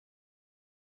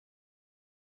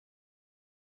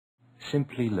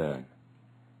Simplilearn.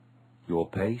 Your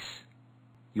pace,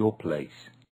 your place.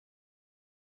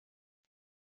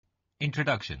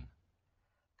 Introduction.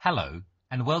 Hello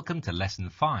and welcome to Lesson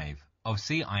 5 of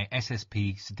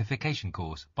CISSP certification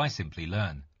course by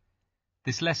Simplilearn.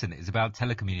 This lesson is about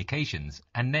telecommunications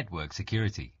and network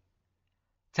security.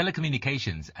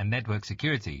 Telecommunications and network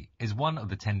security is one of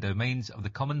the 10 domains of the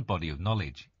Common Body of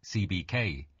Knowledge,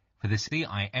 CBK, for the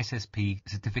CISSP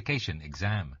certification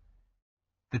exam.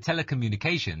 The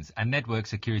telecommunications and network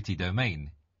security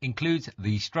domain includes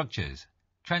the structures,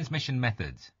 transmission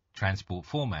methods, transport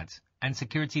formats, and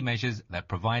security measures that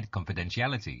provide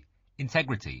confidentiality,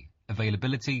 integrity,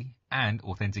 availability, and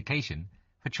authentication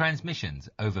for transmissions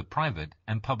over private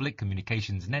and public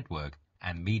communications network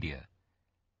and media.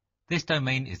 This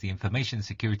domain is the information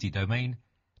security domain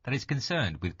that is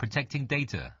concerned with protecting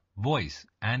data, voice,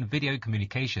 and video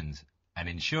communications and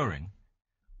ensuring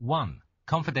 1.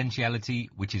 Confidentiality,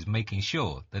 which is making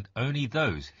sure that only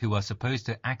those who are supposed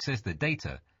to access the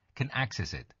data can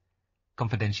access it.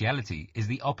 Confidentiality is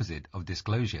the opposite of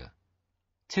disclosure.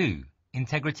 2.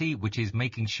 Integrity, which is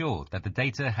making sure that the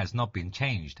data has not been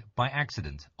changed by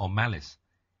accident or malice.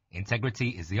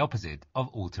 Integrity is the opposite of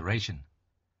alteration.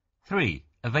 3.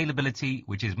 Availability,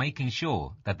 which is making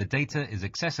sure that the data is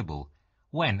accessible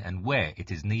when and where it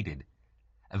is needed.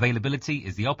 Availability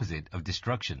is the opposite of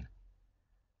destruction.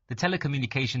 The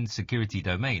telecommunications security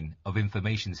domain of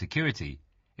information security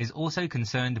is also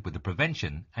concerned with the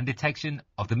prevention and detection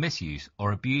of the misuse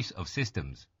or abuse of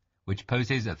systems, which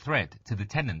poses a threat to the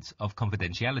tenets of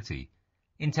confidentiality,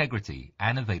 integrity,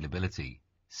 and availability,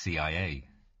 CIA.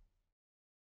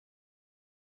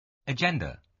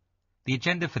 Agenda. The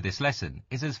agenda for this lesson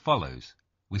is as follows.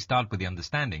 We start with the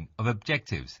understanding of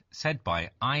objectives set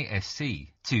by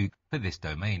ISC2 for this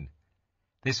domain.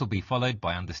 This will be followed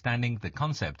by understanding the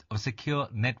concept of secure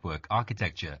network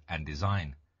architecture and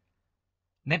design.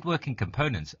 Networking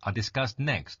components are discussed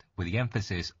next with the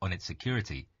emphasis on its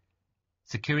security.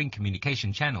 Securing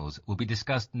communication channels will be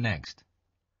discussed next.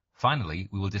 Finally,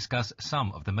 we will discuss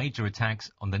some of the major attacks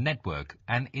on the network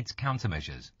and its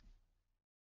countermeasures.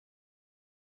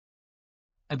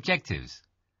 Objectives.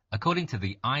 According to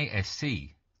the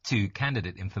ISC2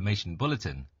 Candidate Information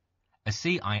Bulletin, a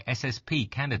CISSP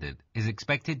candidate is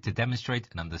expected to demonstrate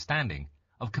an understanding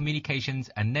of communications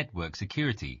and network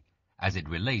security as it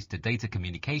relates to data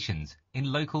communications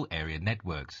in local area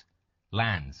networks,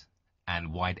 LANs,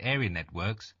 and wide area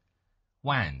networks,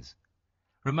 WANs,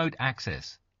 remote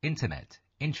access, internet,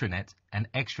 intranet, and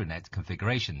extranet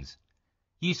configurations,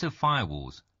 use of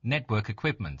firewalls, network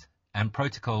equipment, and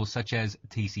protocols such as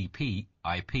TCP,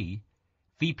 IP,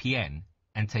 VPN,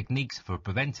 and techniques for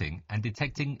preventing and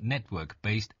detecting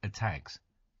network-based attacks.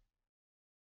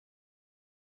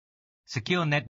 Secure network